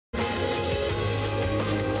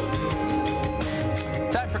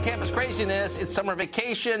campus craziness. It's summer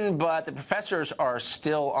vacation, but the professors are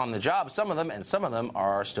still on the job, some of them, and some of them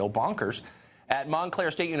are still bonkers. At Montclair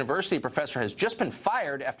State University, a professor has just been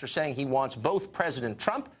fired after saying he wants both President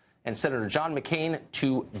Trump and Senator John McCain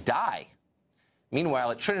to die.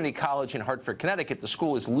 Meanwhile, at Trinity College in Hartford, Connecticut, the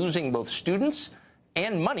school is losing both students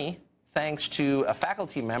and money thanks to a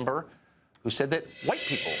faculty member who said that white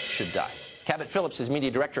people should die. Cabot Phillips is media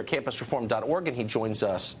director at campusreform.org, and he joins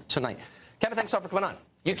us tonight. Cabot, thanks all for coming on.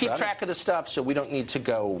 You keep track of this stuff, so we don't need to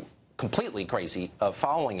go completely crazy of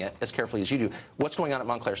following it as carefully as you do. What's going on at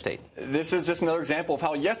Montclair State? This is just another example of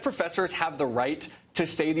how, yes, professors have the right to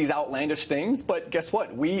say these outlandish things, but guess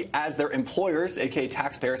what? We, as their employers, aka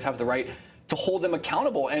taxpayers, have the right to hold them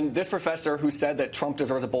accountable. And this professor who said that Trump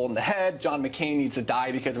deserves a bullet in the head, John McCain needs to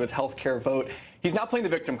die because of his health care vote, he's now playing the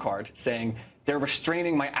victim card, saying they're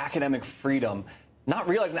restraining my academic freedom. Not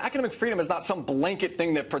realizing that academic freedom is not some blanket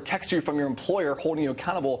thing that protects you from your employer holding you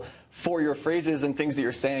accountable for your phrases and things that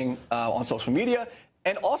you're saying on social media.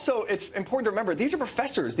 And also, it's important to remember, these are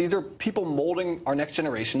professors. These are people molding our next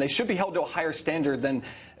generation. They should be held to a higher standard than,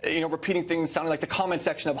 repeating things sounding like the comment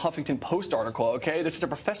section of a Huffington Post article, okay? This is a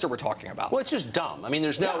professor we're talking about. Well, it's just dumb. I mean,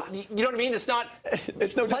 there's no, you know what I mean? It's not,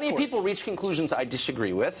 it's no plenty discourse. of people reach conclusions I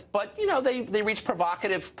disagree with, but, they reach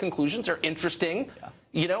provocative conclusions. They're interesting.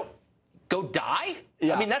 Yeah. Go die?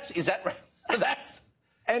 Yeah. I mean, that's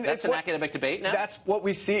an academic debate now? That's what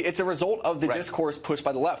we see. It's a result of the discourse pushed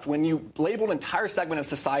by the left. When you label an entire segment of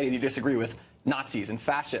society that you disagree with Nazis and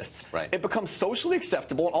fascists, it becomes socially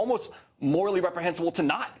acceptable and almost morally reprehensible to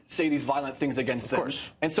not say these violent things against them. Of course.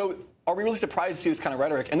 And so are we really surprised to see this kind of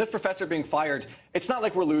rhetoric? And this professor being fired, it's not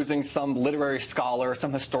like we're losing some literary scholar,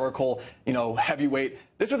 some historical, heavyweight.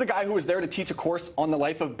 This was a guy who was there to teach a course on the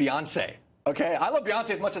life of Beyonce. Okay, I love Beyonce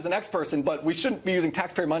as much as the next person, but we shouldn't be using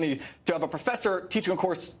taxpayer money to have a professor teaching a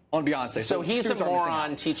course on Beyonce. So he's a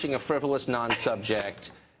moron teaching a frivolous non-subject,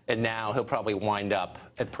 and now he'll probably wind up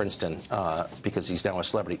at Princeton because he's now a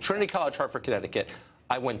celebrity. Trinity College, Hartford, Connecticut.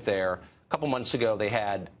 I went there. A couple months ago, they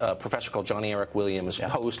had a professor called Johnny Eric Williams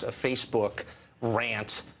post a Facebook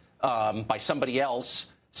rant by somebody else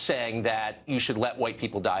saying that you should let white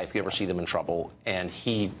people die if you ever see them in trouble, and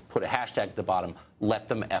he put a hashtag at the bottom, let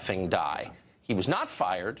them effing die. He was not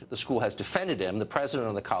fired. The school has defended him. The president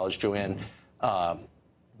of the college, Joanne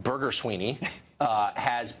Berger Sweeney,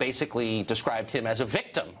 has basically described him as a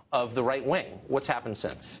victim of the right wing. What's happened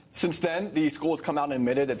since? Since then, the school has come out and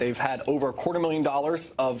admitted that they've had over $250,000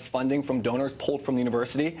 of funding from donors pulled from the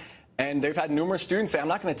university. And they've had numerous students say, I'm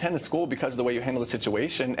not going to attend the school because of the way you handle the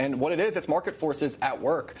situation. And what it is, it's market forces at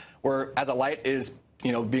work, where as a light is,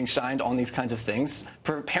 being shined on these kinds of things.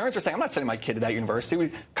 Parents are saying, I'm not sending my kid to that university.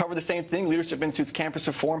 We cover the same thing, Leadership Institute's Campus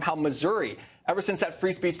Reform, how Missouri, ever since that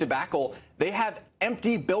free speech debacle, they have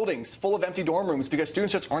empty buildings full of empty dorm rooms because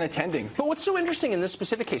students just aren't attending. But what's so interesting in this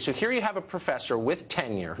specific case, so here you have a professor with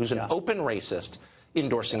tenure who's an open racist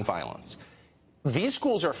endorsing violence. These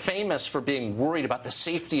schools are famous for being worried about the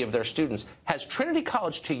safety of their students. Has Trinity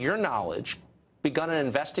College, to your knowledge, begun an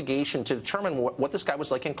investigation to determine what this guy was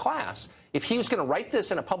like in class? If he was going to write this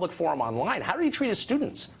in a public forum online, how did he treat his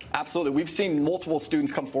students? Absolutely. We've seen multiple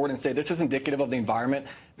students come forward and say this is indicative of the environment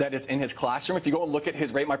that is in his classroom. If you go and look at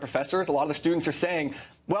his Rate My Professors, a lot of the students are saying,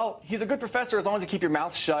 well, he's a good professor as long as you keep your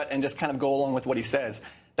mouth shut and just kind of go along with what he says.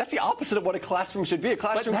 That's the opposite of what a classroom should be. A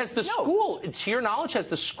classroom. But has the school, to your knowledge, has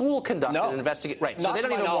the school conducted an investigation? Right. So they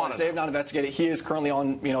don't even want to. They have not investigated. He is currently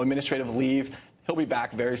on, administrative leave. He'll be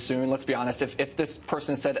back very soon. Let's be honest. If this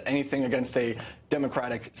person said anything against a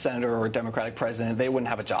Democratic senator or a Democratic president, they wouldn't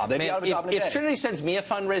have a job. They'd be out of a job in a day. If Trinity sends me a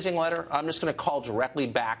fundraising letter, I'm just going to call directly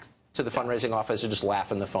back to the fundraising office and just laugh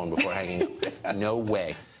on the phone before hanging up. No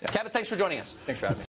way. Cabot, thanks for joining us. Thanks for having me.